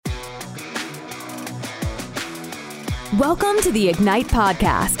Welcome to the Ignite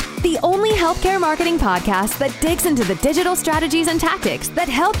Podcast, the only healthcare marketing podcast that digs into the digital strategies and tactics that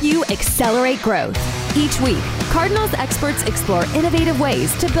help you accelerate growth. Each week, Cardinals experts explore innovative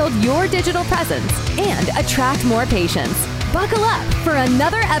ways to build your digital presence and attract more patients. Buckle up for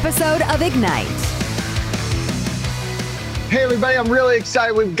another episode of Ignite. Hey everybody, I'm really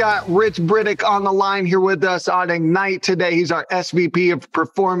excited. We've got Rich Briddock on the line here with us on Ignite today. He's our SVP of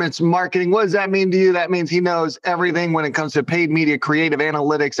Performance Marketing. What does that mean to you? That means he knows everything when it comes to paid media, creative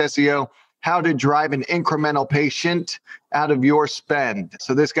analytics, SEO, how to drive an incremental patient out of your spend.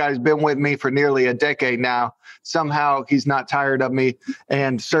 So this guy's been with me for nearly a decade now. Somehow he's not tired of me.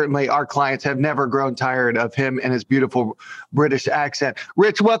 And certainly our clients have never grown tired of him and his beautiful British accent.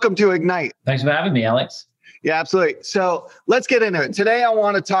 Rich, welcome to Ignite. Thanks for having me, Alex. Yeah, absolutely. So let's get into it. Today, I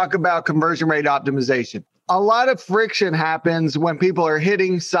want to talk about conversion rate optimization. A lot of friction happens when people are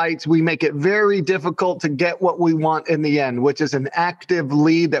hitting sites. We make it very difficult to get what we want in the end, which is an active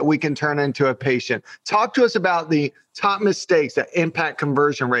lead that we can turn into a patient. Talk to us about the top mistakes that impact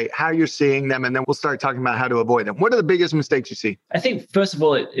conversion rate, how you're seeing them, and then we'll start talking about how to avoid them. What are the biggest mistakes you see? I think, first of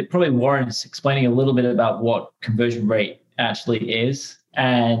all, it probably warrants explaining a little bit about what conversion rate actually is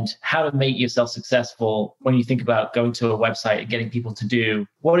and how to make yourself successful when you think about going to a website and getting people to do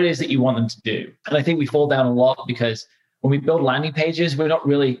what it is that you want them to do. And I think we fall down a lot because when we build landing pages, we don't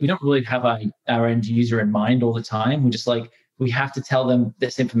really have our end user in mind all the time. We're just like, we have to tell them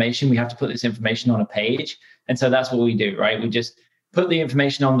this information. We have to put this information on a page. And so that's what we do, right? We just put the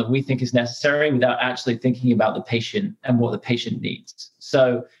information on that we think is necessary without actually thinking about the patient and what the patient needs.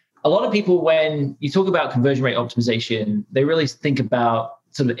 So a lot of people, when you talk about conversion rate optimization, they really think about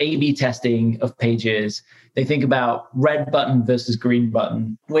sort of A/B testing of pages. They think about red button versus green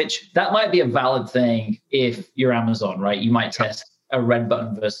button, which that might be a valid thing if you're Amazon, right? You might test a red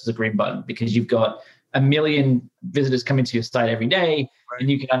button versus a green button because you've got 1 million visitors coming to your site every day,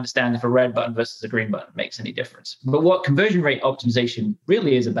 and you can understand if a red button versus a green button makes any difference. But what conversion rate optimization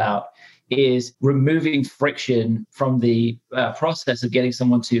really is about is removing friction from the process of getting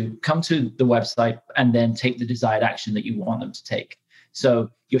someone to come to the website and then take the desired action that you want them to take. So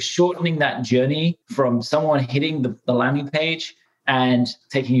you're shortening that journey from someone hitting the landing page and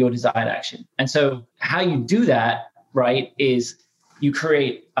taking your desired action. And so how you do that, right, is you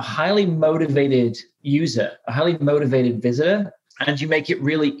create a highly motivated user, a highly motivated visitor, and you make it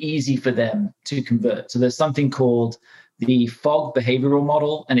really easy for them to convert. So there's something called the FOG behavioral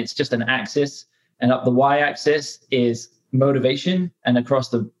model, and it's just an axis. And up the y-axis is motivation, and across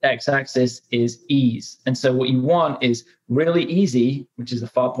the x-axis is ease. And so what you want is really easy, which is the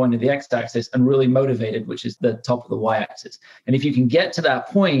far point of the x-axis, and really motivated, which is the top of the y-axis. And if you can get to that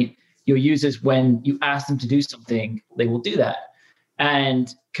point, your users, when you ask them to do something, they will do that.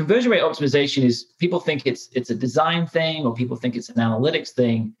 And conversion rate optimization is, people think it's a design thing, or people think it's an analytics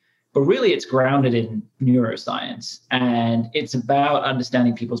thing. But really, it's grounded in neuroscience, and it's about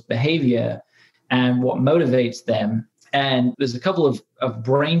understanding people's behavior and what motivates them. And there's a couple of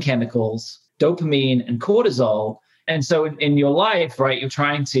brain chemicals, dopamine and cortisol. And so in your life, right, you're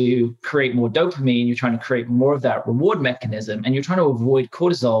trying to create more dopamine, you're trying to create more of that reward mechanism, and you're trying to avoid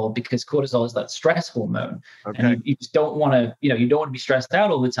cortisol because cortisol is that stress hormone. Okay. And you just don't want to, you don't want to be stressed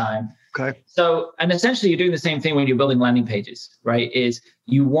out all the time. Okay. So, and essentially you're doing the same thing when you're building landing pages, right? Is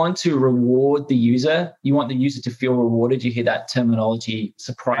you want to reward the user. You want the user to feel rewarded. You hear that terminology,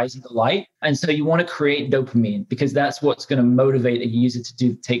 surprise and delight. And so you want to create dopamine because that's what's going to motivate a user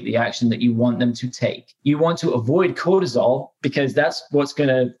to take the action that you want them to take. You want to avoid cortisol because that's what's going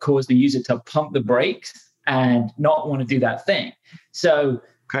to cause the user to pump the brakes and not want to do that thing. So,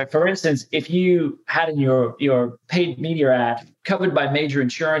 for instance, if you had in your paid media ad covered by major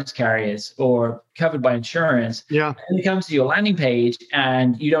insurance carriers or covered by insurance, and it comes to your landing page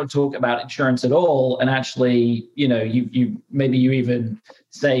and you don't talk about insurance at all, and actually, you maybe you even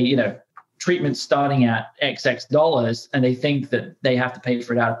say, treatment starting at XX dollars, and they think that they have to pay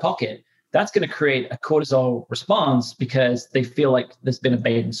for it out of pocket, that's going to create a cortisol response because they feel like there's been a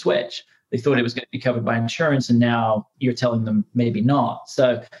bait and switch. They thought it was going to be covered by insurance, and now you're telling them maybe not.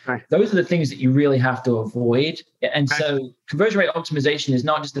 So those are the things that you really have to avoid. And so conversion rate optimization is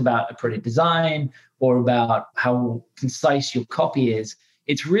not just about a pretty design or about how concise your copy is.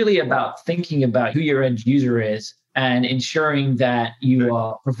 It's really about thinking about who your end user is and ensuring that you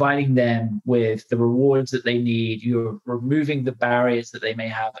are providing them with the rewards that they need. You're removing the barriers that they may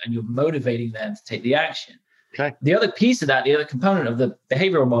have, and you're motivating them to take the action. Okay. The other piece of that, the other component of the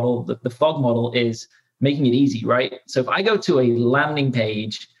behavioral model, the FOG model, is making it easy, right? So if I go to a landing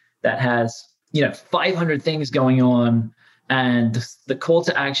page that has, 500 things going on and the call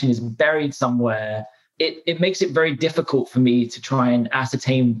to action is buried somewhere, it makes it very difficult for me to try and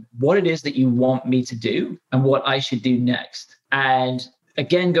ascertain what it is that you want me to do and what I should do next. And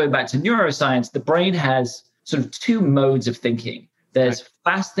again, going back to neuroscience, the brain has sort of two modes of thinking. There's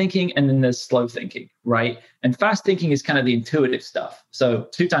fast thinking and then there's slow thinking, right? And fast thinking is kind of the intuitive stuff. So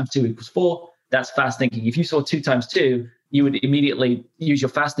 2 times 2 equals 4. That's fast thinking. If you saw 2 times 2, you would immediately use your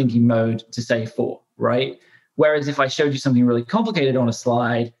fast thinking mode to say 4, right? Whereas if I showed you something really complicated on a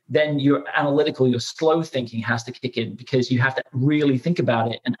slide, then your analytical, your slow thinking has to kick in because you have to really think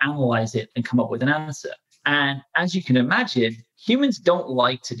about it and analyze it and come up with an answer. And as you can imagine, humans don't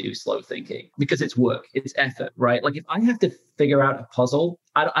like to do slow thinking because it's work, it's effort, right? Like if I have to figure out a puzzle,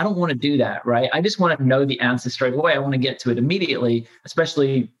 I don't want to do that, right? I just want to know the answer straight away. I want to get to it immediately,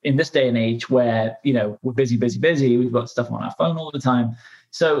 especially in this day and age where, we're busy. We've got stuff on our phone all the time.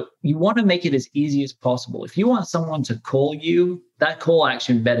 So you want to make it as easy as possible. If you want someone to call you, that call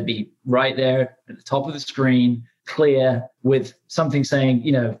action better be right there at the top of the screen, clear, with something saying,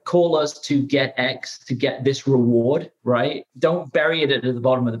 call us to get X, to get this reward, right? Don't bury it at the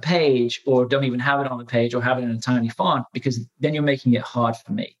bottom of the page, or don't even have it on the page, or have it in a tiny font, because then you're making it hard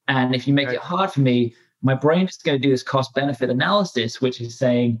for me. And if you make it hard for me, my brain is going to do this cost benefit analysis, which is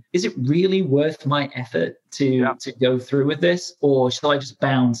saying, is it really worth my effort to go through with this? Or shall I just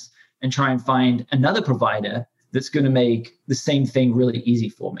bounce and try and find another provider that's going to make the same thing really easy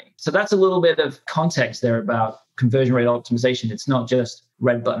for me? So that's a little bit of context there about conversion rate optimization. It's not just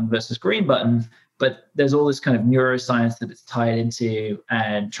red button versus green button, but there's all this kind of neuroscience that it's tied into,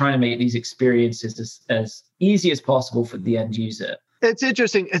 and trying to make these experiences as easy as possible for the end user. It's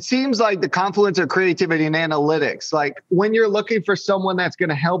interesting. It seems like the confluence of creativity and analytics, like when you're looking for someone that's going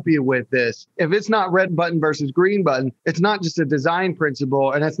to help you with this, if it's not red button versus green button, it's not just a design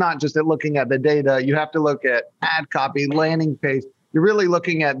principle, and it's not just at looking at the data. You have to look at ad copy, landing page. You're really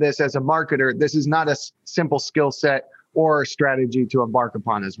looking at this as a marketer. This is not a simple skill set or strategy to embark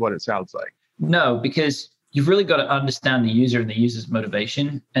upon, is what it sounds like. No, because you've really got to understand the user and the user's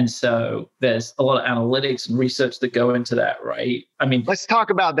motivation. And so there's a lot of analytics and research that go into that, right? I mean, let's talk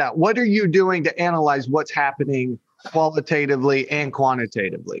about that. What are you doing to analyze what's happening qualitatively and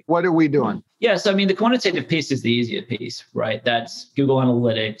quantitatively? What are we doing? Yeah, so I mean, the quantitative piece is the easier piece, right? That's Google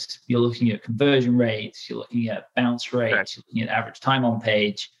Analytics. You're looking at conversion rates, you're looking at bounce rates, you're looking at average time on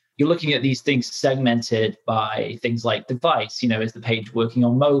page. You're looking at these things segmented by things like device. Is the page working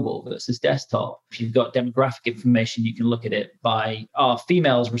on mobile versus desktop? If you've got demographic information, you can look at it by, are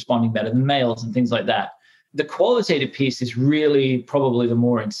females responding better than males and things like that. The qualitative piece is really probably the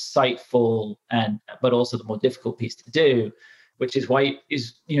more insightful but also the more difficult piece to do, which is why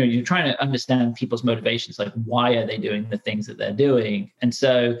you're trying to understand people's motivations, like why are they doing the things that they're doing? And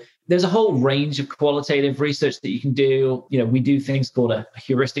so there's a whole range of qualitative research that you can do. We do things called a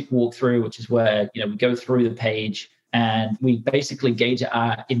heuristic walkthrough, which is where, we go through the page and we basically gauge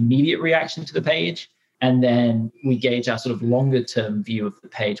our immediate reaction to the page. And then we gauge our sort of longer term view of the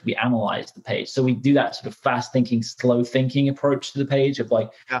page. We analyze the page. So we do that sort of fast thinking, slow thinking approach to the page of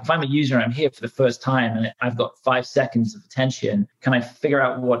like, if I'm a user and I'm here for the first time and I've got 5 seconds of attention, can I figure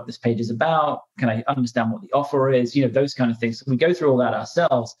out what this page is about? Can I understand what the offer is? Those kind of things. So we go through all that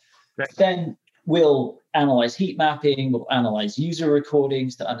ourselves. Then we'll analyze heat mapping, we'll analyze user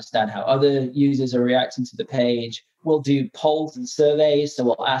recordings to understand how other users are reacting to the page. We'll do polls and surveys. So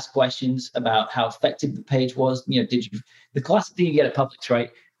we'll ask questions about how effective the page was. The classic thing you get at Publix,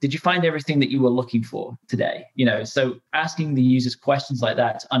 right? Did you find everything that you were looking for today? So asking the users questions like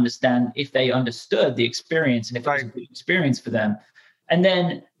that to understand if they understood the experience and if it was a good experience for them. And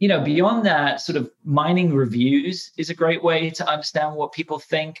then, beyond that, sort of mining reviews is a great way to understand what people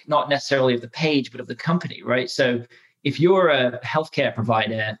think, not necessarily of the page, but of the company, right? So if you're a healthcare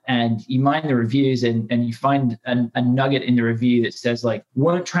provider and you mine the reviews and you find a nugget in the review that says like,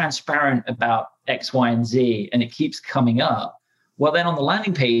 weren't transparent about X, Y, and Z, and it keeps coming up, well, then on the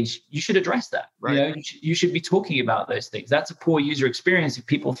landing page, you should address that. Right. You should be talking about those things. That's a poor user experience if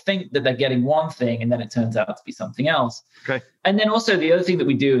people think that they're getting one thing and then it turns out to be something else. Okay. And then also the other thing that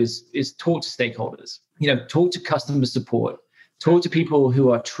we do is talk to stakeholders, talk to customer support, talk to people who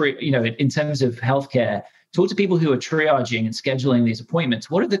are, in terms of healthcare, talk to people who are triaging and scheduling these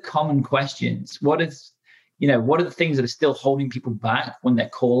appointments. What are the common questions? What are the things that are still holding people back when they're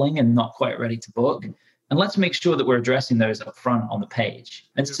calling and not quite ready to book? And let's make sure that we're addressing those up front on the page.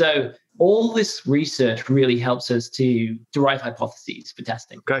 And so all this research really helps us to derive hypotheses for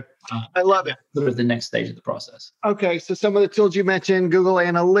testing. Okay. I love it. Sort of the next stage of the process. Okay. So some of the tools you mentioned, Google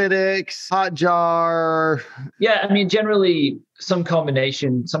Analytics, Hotjar. Yeah. I mean, generally some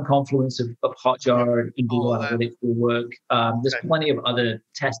combination, some confluence of Hotjar and Google Analytics will work. There's plenty of other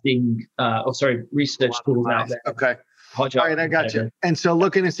testing, research tools out there. Okay. Hotjar. All right, I got you. And so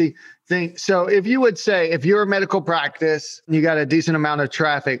looking to see things. So if you would say, if you're a medical practice, you got a decent amount of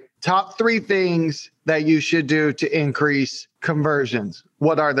traffic, top 3 things that you should do to increase conversions.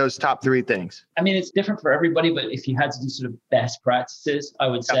 What are those top 3 things? I mean, it's different for everybody, but if you had to do sort of best practices, I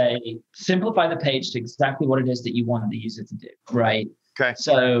would say simplify the page to exactly what it is that you want the user to do, right? Okay.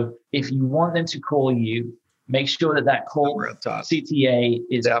 So if you want them to call you, make sure that call CTA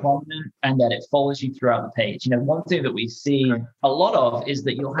is prominent and that it follows you throughout the page. One thing that we see a lot of is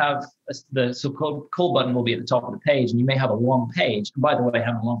that you'll have the so-called call button will be at the top of the page, and you may have a long page. And by the way,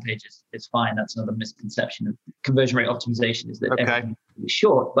 having a long page is fine. That's another misconception of conversion rate optimization, is that everything is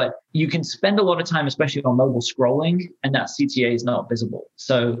short. But you can spend a lot of time, especially on mobile scrolling, and that CTA is not visible.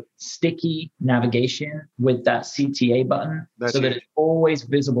 So sticky navigation with that CTA button that it's always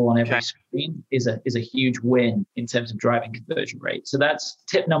visible on every screen is a huge win in terms of driving conversion rate. So that's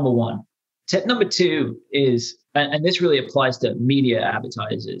tip number 1. Tip number 2 is, and this really applies to media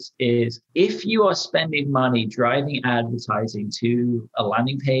advertisers, is if you are spending money driving advertising to a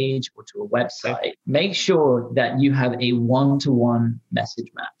landing page or to a website, make sure that you have a 1-to-1 message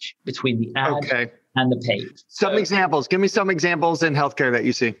match between the ad and the page. Some examples. Give me some examples in healthcare that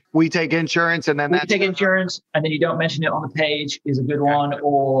you see. We take insurance and then take insurance and then you don't mention it on the page is a good one.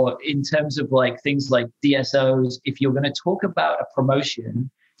 Or in terms of like things like DSOs, if you're going to talk about a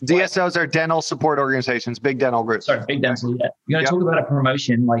promotion. DSOs are dental support organizations, big dental groups. Sorry, big dental, yeah. You're going to talk about a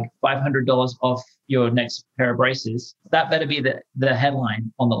promotion like $500 off your next pair of braces. That better be the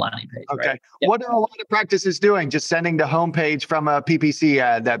headline on the landing page. Okay. Right? Yep. What are a lot of practices doing? Just sending the homepage from a PPC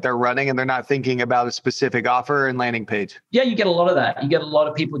ad that they're running, and they're not thinking about a specific offer and landing page. Yeah, you get a lot of that. You get a lot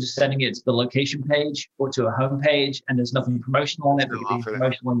of people just sending it to the location page or to a homepage, and there's nothing promotional on it, but you're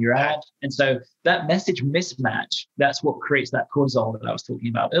promotional on your ad. And so that message mismatch, that's what creates that cortisol that I was talking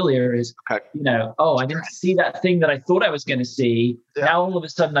about earlier is, I didn't see that thing that I thought I was going to see. Yeah. Now all of a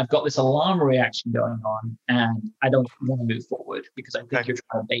sudden I've got this alarm reaction going on and I don't want to move forward because I think you're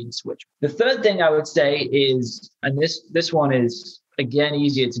trying to bait and switch. The third thing I would say is, and this one is again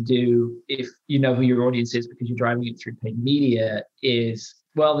easier to do if you know who your audience is because you're driving it through paid media, is,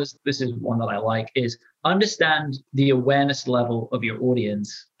 well, this is one that I like, is understand the awareness level of your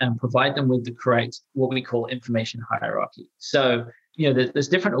audience and provide them with the correct, what we call information hierarchy. So there's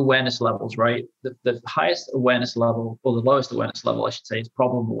different awareness levels, right? The highest awareness level, or the lowest awareness level, I should say, is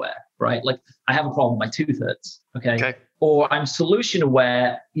problem aware, right? Like I have a problem, my tooth hurts, okay? Or I'm solution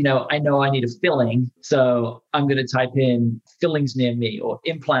aware, I know I need a filling, so I'm going to type in fillings near me or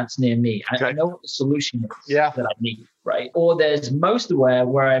implants near me. I know what the solution is that I need, right? Or there's most aware,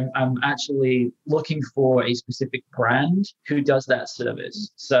 where I'm actually looking for a specific brand who does that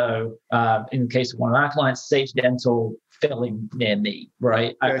service. So in the case of one of our clients, Sage Dental, filling near me,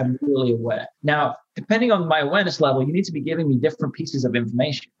 right? I'm really aware. Now, depending on my awareness level, you need to be giving me different pieces of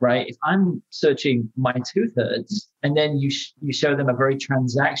information, right? If I'm searching my tooth hurts and then you show them a very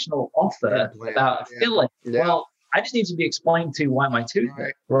transactional offer about a filling, well, I just need to be explained to why my tooth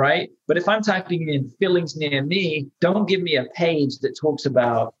hurts, right? But if I'm typing in fillings near me, don't give me a page that talks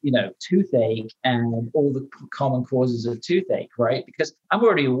about, toothache and all the common causes of toothache, right? Because I'm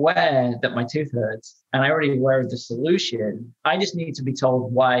already aware that my tooth hurts and I'm already aware of the solution. I just need to be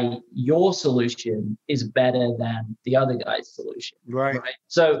told why your solution is better than the other guy's solution, right?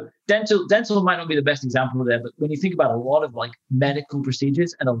 So dental might not be the best example there, but when you think about a lot of like medical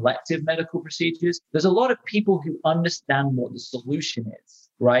procedures and elective medical procedures, there's a lot of people who understand what the solution is,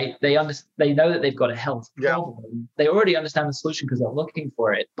 right? They know that they've got a health problem. They already understand the solution because they're looking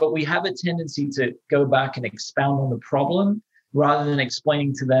for it. But we have a tendency to go back and expound on the problem rather than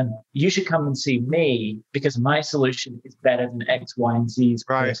explaining to them, you should come and see me because my solution is better than X, Y, and Z's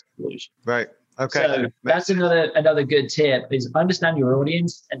solution. Right. Okay. So that's another good tip is understand your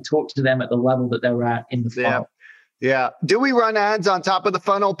audience and talk to them at the level that they're at in the funnel. Yeah. Do we run ads on top of the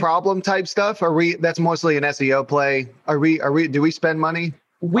funnel problem type stuff? That's mostly an SEO play. Do we spend money?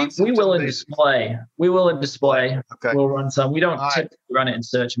 We will in display. Okay. We'll run some. We don't typically run it in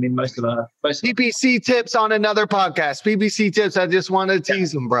search. I mean, most of PPC tips on another podcast. PPC tips. I just want to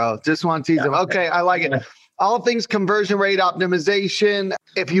tease them, bro. Just want to tease them. Okay. I like it. all things conversion rate optimization.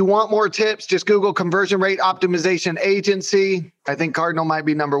 If you want more tips, just Google conversion rate optimization agency. I think Cardinal might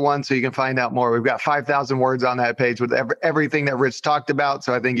be number one, so you can find out more. We've got 5,000 words on that page with everything that Rich talked about.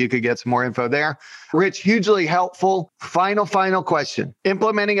 So I think you could get some more info there. Rich, hugely helpful. Final question.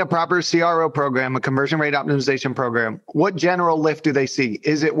 Implementing a proper CRO program, a conversion rate optimization program, what general lift do they see?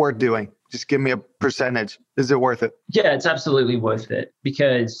 Is it worth doing? Just give me a percentage. Is it worth it? Yeah, it's absolutely worth it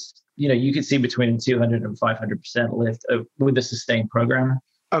because you could see between 200 and 500% lift with a sustained program.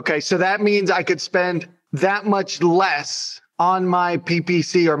 Okay, so that means I could spend that much less on my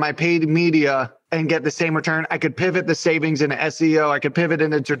PPC or my paid media and get the same return. I could pivot the savings into SEO. I could pivot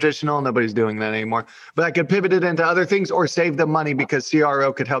into traditional. Nobody's doing that anymore. But I could pivot it into other things or save the money because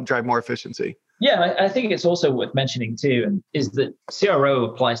CRO could help drive more efficiency. Yeah, I think it's also worth mentioning too, is that CRO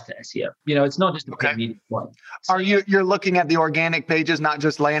applies to SEO. It's not just a paid media one. Are you're looking at the organic pages, not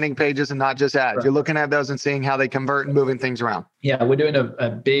just landing pages and not just ads? Right. You're looking at those and seeing how they convert and moving things around. Yeah, we're doing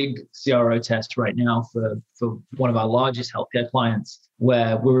a big CRO test right now for one of our largest healthcare clients,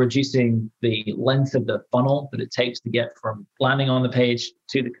 where we're reducing the length of the funnel that it takes to get from landing on the page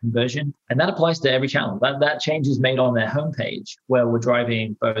to the conversion. And that applies to every channel. That change is made on their homepage, where we're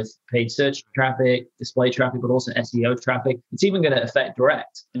driving both paid search traffic, display traffic, but also SEO traffic. It's even going to affect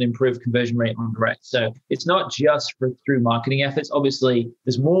direct and improve conversion rate on direct. So it's not just through marketing efforts. Obviously,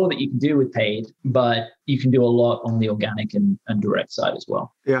 there's more that you can do with paid, but you can do a lot on the organic and direct side as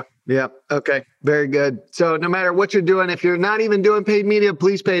well. Yeah. Okay. Very good. So no matter what you're doing, if you're not even doing paid media,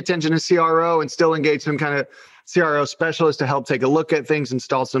 please pay attention to CRO and still engage some kind of CRO specialist to help take a look at things,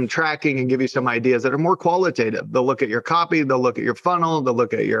 install some tracking, and give you some ideas that are more qualitative. They'll look at your copy, they'll look at your funnel, they'll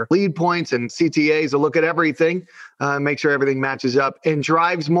look at your lead points and CTAs, they'll look at everything, make sure everything matches up and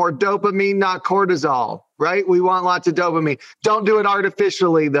drives more dopamine, not cortisol, right? We want lots of dopamine. Don't do it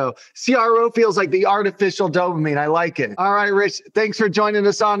artificially though. CRO feels like the artificial dopamine. I like it. All right, Rich, thanks for joining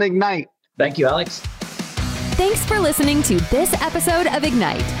us on Ignite. Thank you, Alex. Thanks for listening to this episode of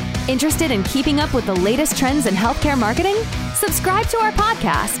Ignite. Interested in keeping up with the latest trends in healthcare marketing? Subscribe to our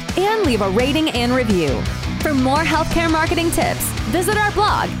podcast and leave a rating and review. For more healthcare marketing tips, visit our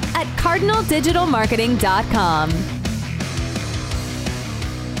blog at cardinaldigitalmarketing.com.